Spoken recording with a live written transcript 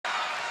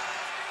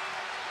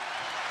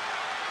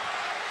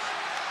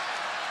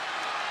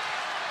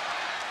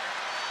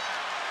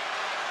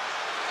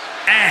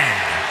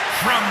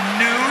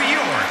from New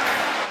York.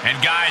 And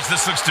guys,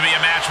 this looks to be a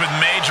match with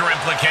major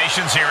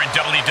implications here in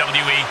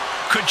WWE.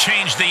 Could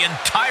change the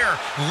entire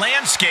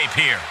landscape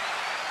here.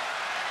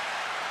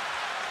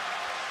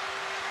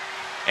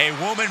 A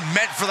woman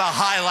meant for the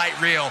highlight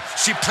reel.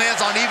 She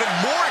plans on even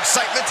more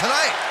excitement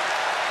tonight.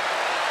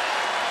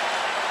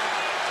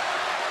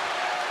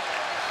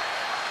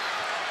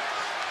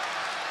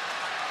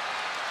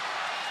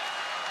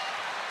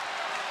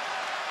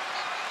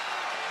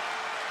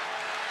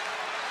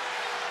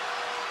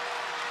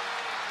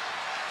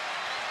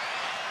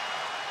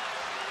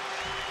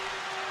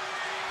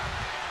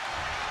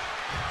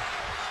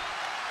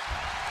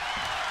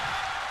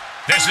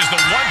 This is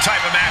the one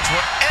type of match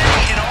where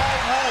any and all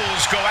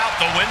rules go out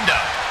the window.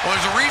 Well,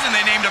 there's a reason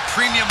they named a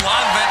premium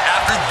live event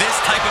after this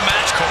type of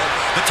match, Cole.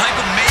 The type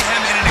of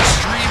mayhem in an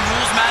Extreme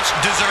Rules match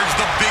deserves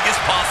the biggest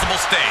possible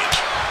stage.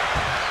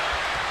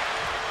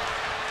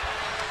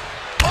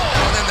 Oh,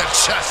 and then the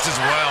chest as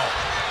well.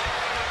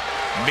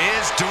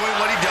 Miz doing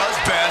what he does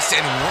best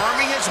and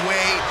worming his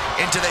way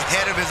into the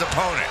head of his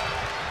opponent.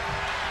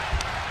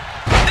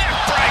 Neck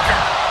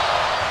breaker.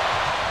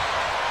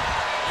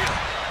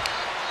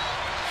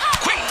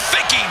 Quick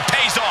thinking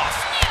pays off.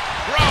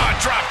 Raw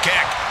drop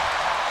kick.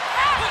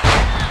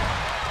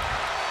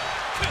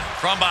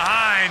 From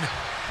behind.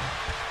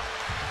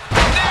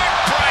 Neck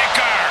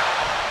breaker.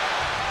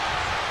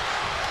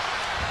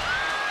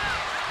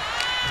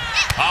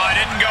 Oh, it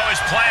didn't go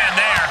as planned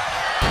there.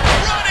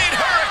 Running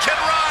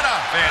Hurricane Rana.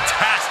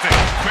 Fantastic.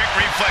 Quick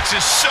reflex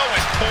is so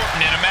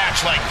important in a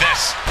match like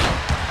this.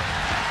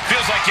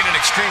 Feels like in an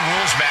Extreme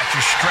Rules match,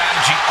 your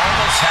strategy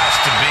almost has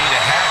to be to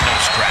have no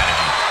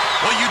strategy.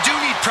 Well, you do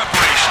need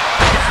preparation.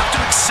 You have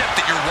to accept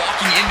that you're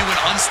walking into an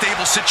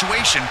unstable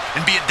situation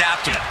and be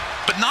adaptable.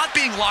 But not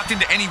being locked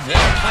into any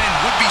one plan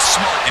would be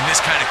smart in this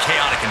kind of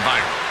chaotic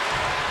environment.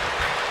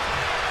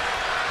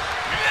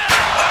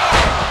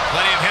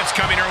 Plenty of hits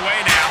coming her way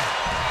now.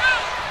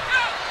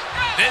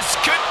 This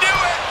could do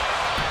it.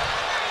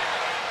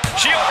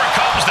 She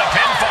overcomes the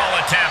pinfall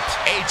attempt.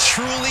 A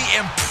truly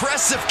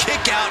impressive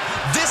kick out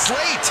this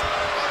late.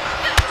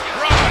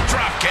 Raw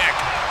drop kick.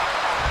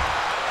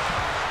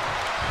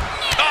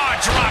 Oh,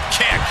 drop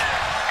kick.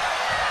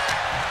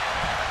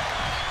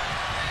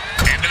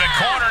 Into the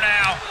corner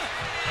now.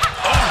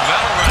 Oh,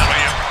 that'll rattle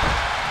you.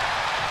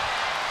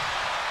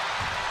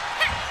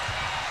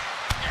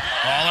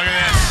 Oh, look at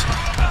this.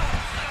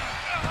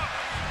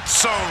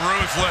 So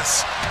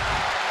ruthless.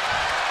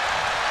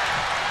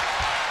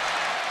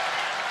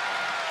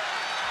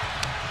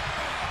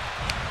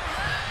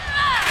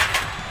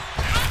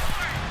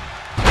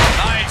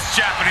 Nice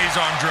Japanese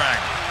arm drag.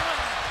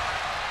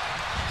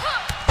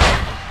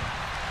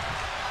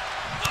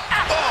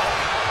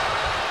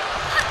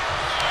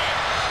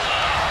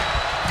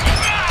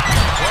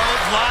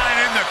 Line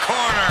in the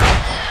corner.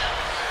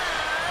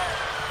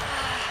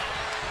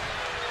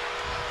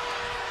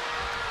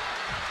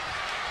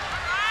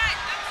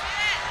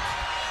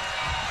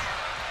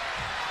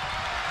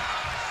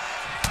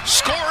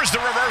 Scores the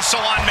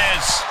reversal on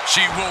Miz.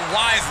 She will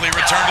wisely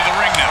return to the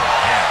ring now.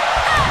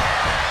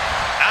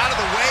 Out of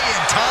the way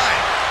in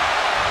time.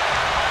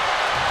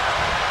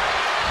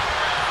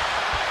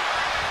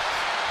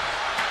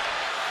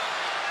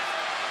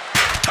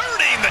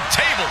 Turning the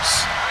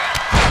tables.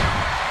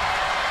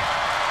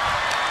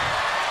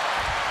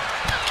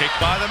 Kick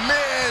by the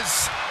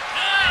Miz.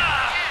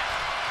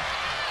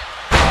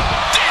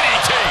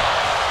 DDT.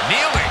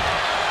 Kneeling.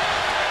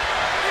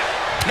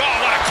 No,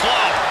 what a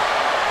club.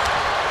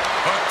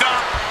 Hooked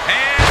up.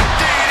 And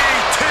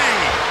DDT.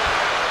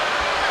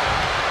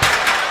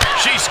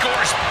 She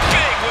scores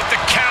big with the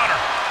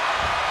counter.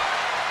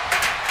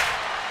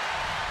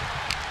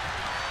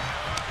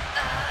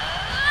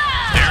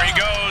 There he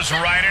goes,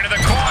 right into the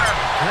corner.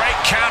 Great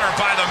counter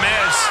by the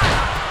Miz.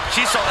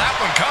 She saw that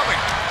one coming.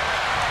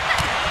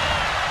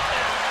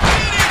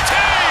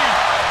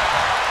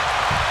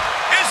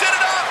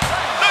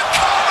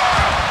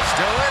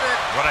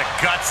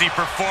 Gutsy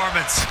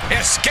performance.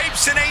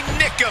 Escapes in a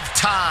nick of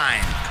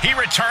time. He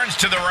returns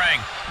to the ring.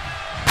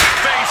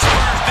 Face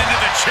first into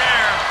the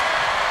chair.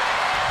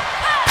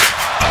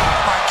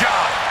 Oh, my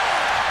God.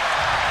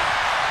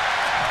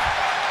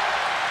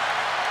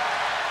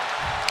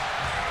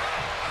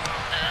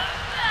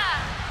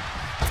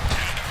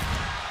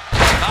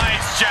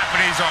 Nice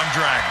Japanese arm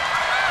drag.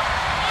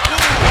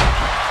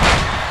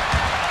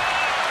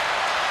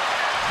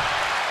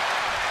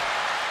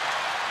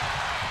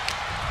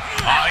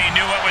 Oh, he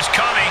knew what was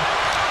coming.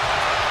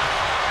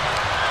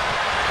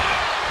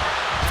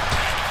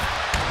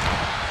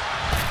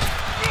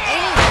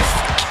 Ooh,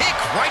 kick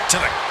right to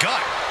the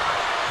gut.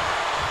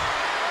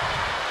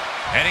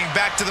 Heading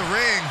back to the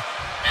ring.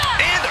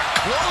 And a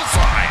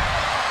clothesline.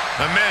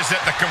 The Miz at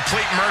the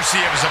complete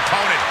mercy of his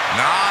opponent.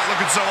 Not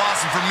looking so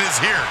awesome for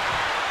Miz here.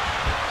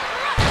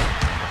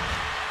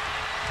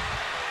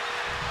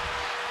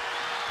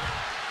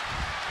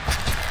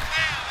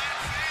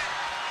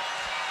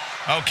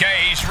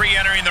 Okay, he's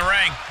re-entering the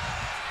ring.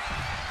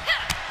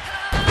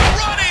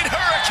 Running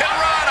Hurricane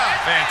Rana.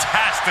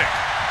 Fantastic.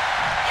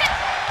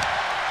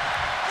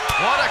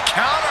 What a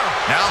counter.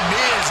 Now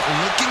Miz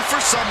looking for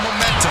some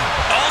momentum.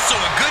 Also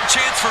a good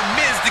chance for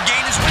Miz to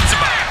gain his wits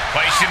about it.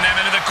 Placing them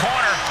into the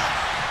corner.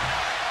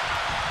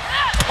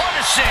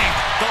 Punishing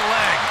the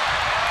leg.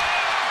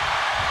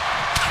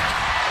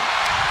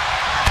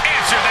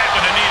 Answer that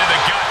with a knee to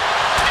the gut.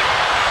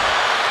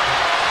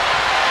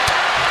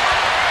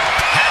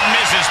 Had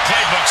Miz's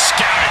playbook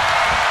scouted.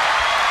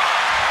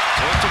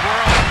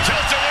 Tilt-a-whirl,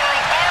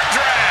 arm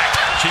drag.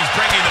 She's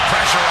bringing the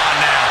pressure on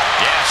now.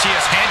 Yeah, she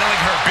is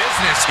handling her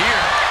business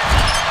here.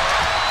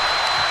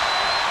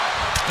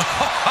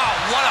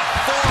 What a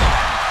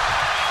forearm.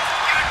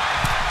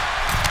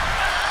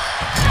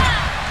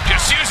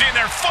 Just using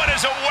their foot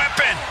as a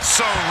weapon.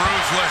 So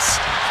ruthless.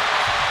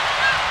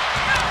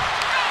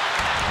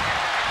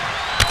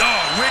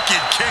 Oh,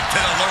 wicked kick to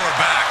the lower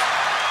back.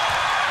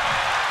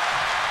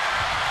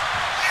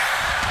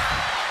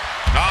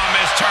 Oh,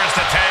 Miz turns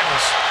the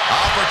tables.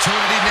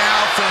 Opportunity now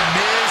for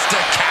Miz to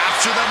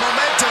capture the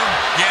momentum.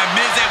 Yeah,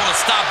 Miz able to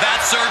stop that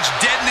surge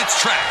dead in its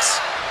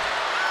tracks.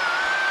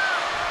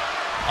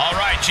 All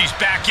right, she's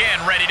back in,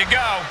 ready to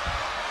go.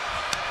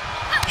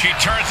 She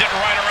turns it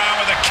right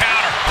around with a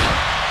counter.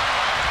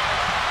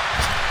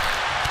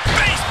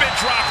 Basement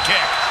drop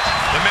kick.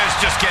 The Miz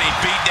just getting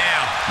beat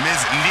down. Miz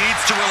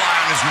needs to rely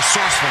on his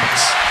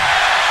resourcefulness.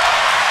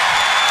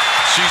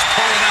 She's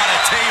pulling out a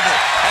table,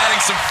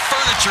 adding some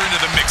furniture into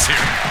the mix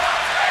here.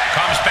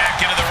 Comes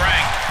back into the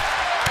ring.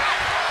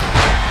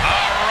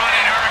 Oh,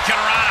 running Hurricane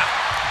Rana.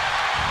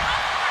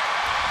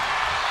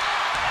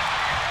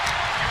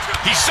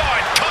 He saw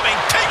it coming,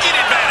 taking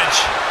advantage.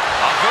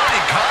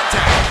 Avoiding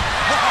contact.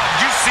 Wow,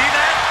 did you see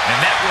that? And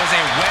that was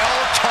a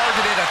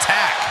well-targeted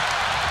attack.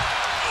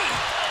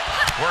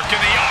 Working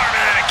the arm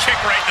and then a kick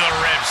right to the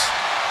ribs.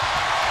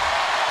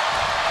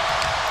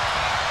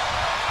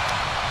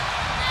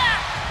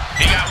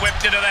 He got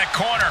whipped into that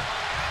corner.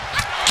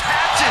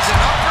 Catches an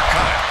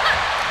uppercut.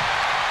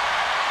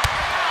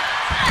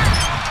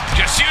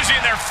 Just using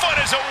their foot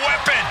as a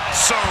weapon.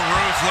 So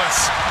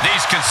ruthless.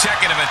 These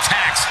consecutive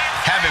attacks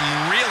have him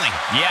reeling.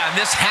 Yeah, and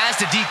this has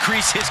to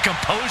decrease his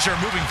composure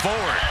moving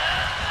forward.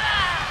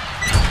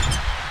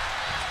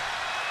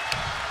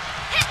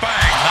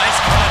 Bang, nice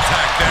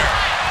contact there.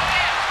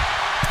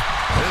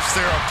 Lifts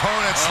their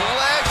opponent's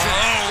legs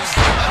and just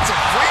lets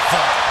him free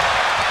fall.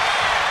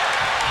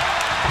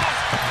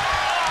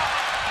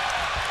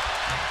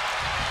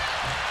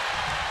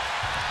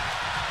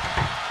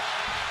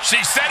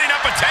 She's setting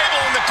up a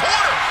table in the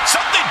corner.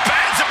 Something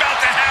bad's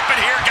about to happen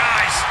here,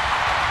 guys.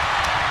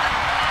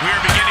 We are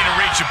beginning to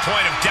reach a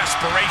point of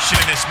desperation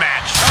in this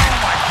match. Oh,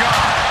 my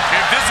God.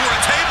 If this were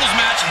a tables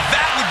match,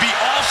 that would be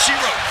all she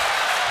wrote.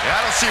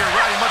 Yeah, I don't see her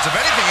writing much of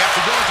anything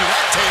after going through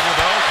that table,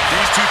 though.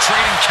 These two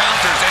trading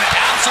counters, an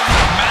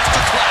absolute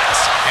masterclass.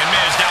 And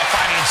Miz now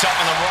finding himself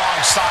on the wrong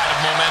side of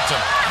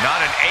momentum.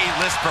 Not an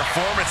A-list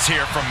performance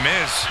here from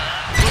Miz.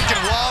 Looking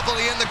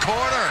wobbly in the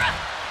corner.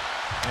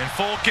 In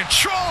full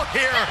control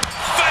here.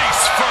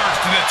 Face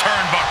first in the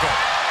turnbuckle.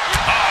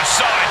 Oh,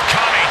 saw it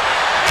coming.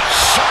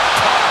 Sharp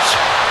punch.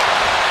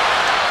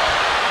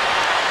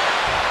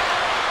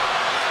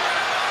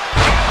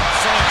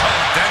 Someone call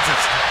a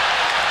dentist.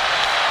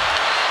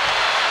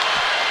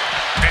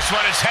 This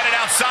one is headed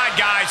outside,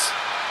 guys.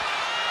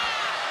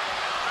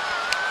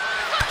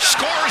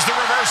 Scores the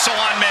reversal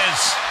on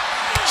Miz.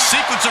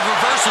 Sequence of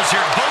reversals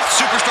here. Both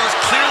superstars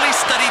clearly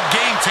studied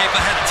game tape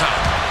ahead of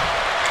time.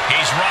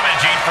 He's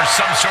rummaging for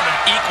some sort of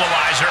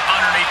equalizer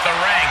underneath the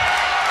ring.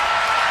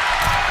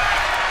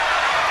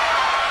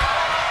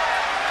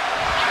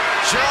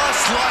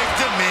 Just like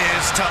The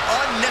Miz to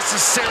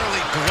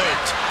unnecessarily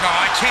gloat. Oh,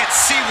 I can't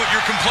see what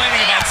you're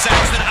complaining about,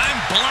 Saxton. I'm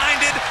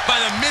blinded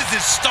by The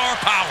Miz's star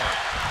power.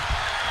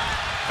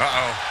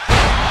 Uh-oh.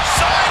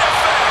 Side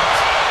effect!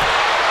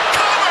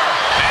 Cover!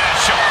 And a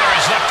shoulder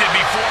is lifted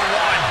before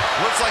one.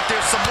 Looks like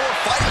there's some more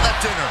fight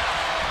left in her.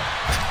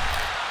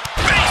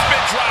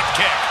 Basement drop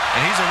kick.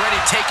 And he's already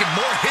taken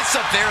more hits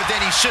up there than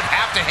he should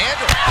have to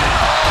handle.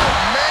 Oh,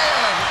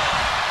 man!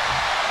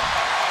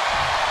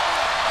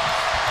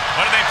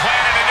 What are they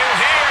planning to do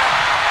here?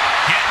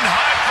 Getting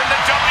hot from the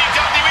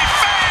WWE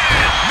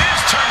fan. Miz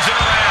turns it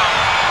around.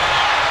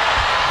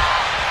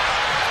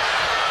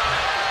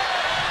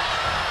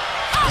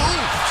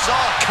 Ooh, saw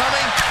it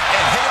coming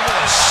and hit him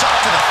with a shot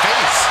to the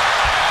face.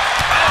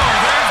 Oh,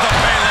 there's the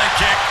Pele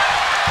kick.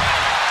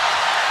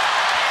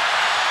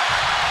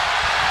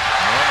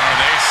 What are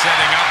they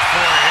setting up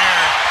for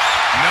here?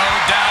 No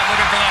doubt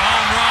looking for the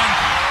home run.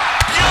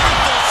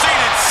 Beautiful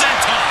seated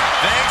senton.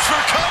 Thanks for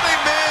coming,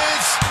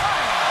 Miz.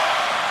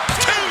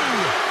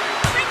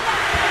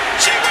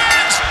 She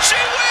wins! She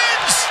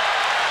wins!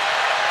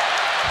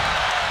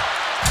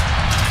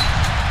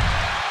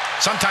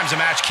 Sometimes a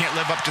match can't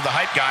live up to the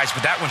hype, guys,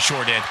 but that one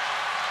sure did.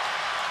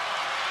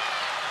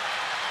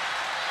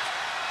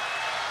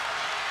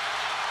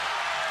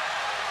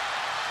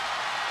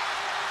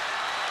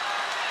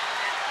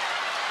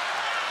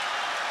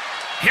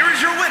 Here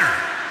is your winner.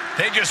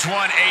 They just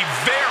won a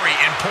very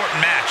important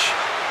match.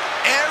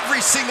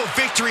 Every single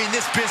victory in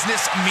this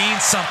business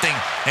means something,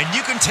 and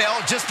you can tell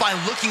just by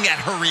looking at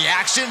her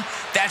reaction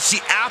that she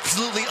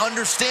absolutely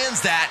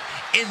understands that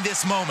in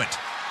this moment.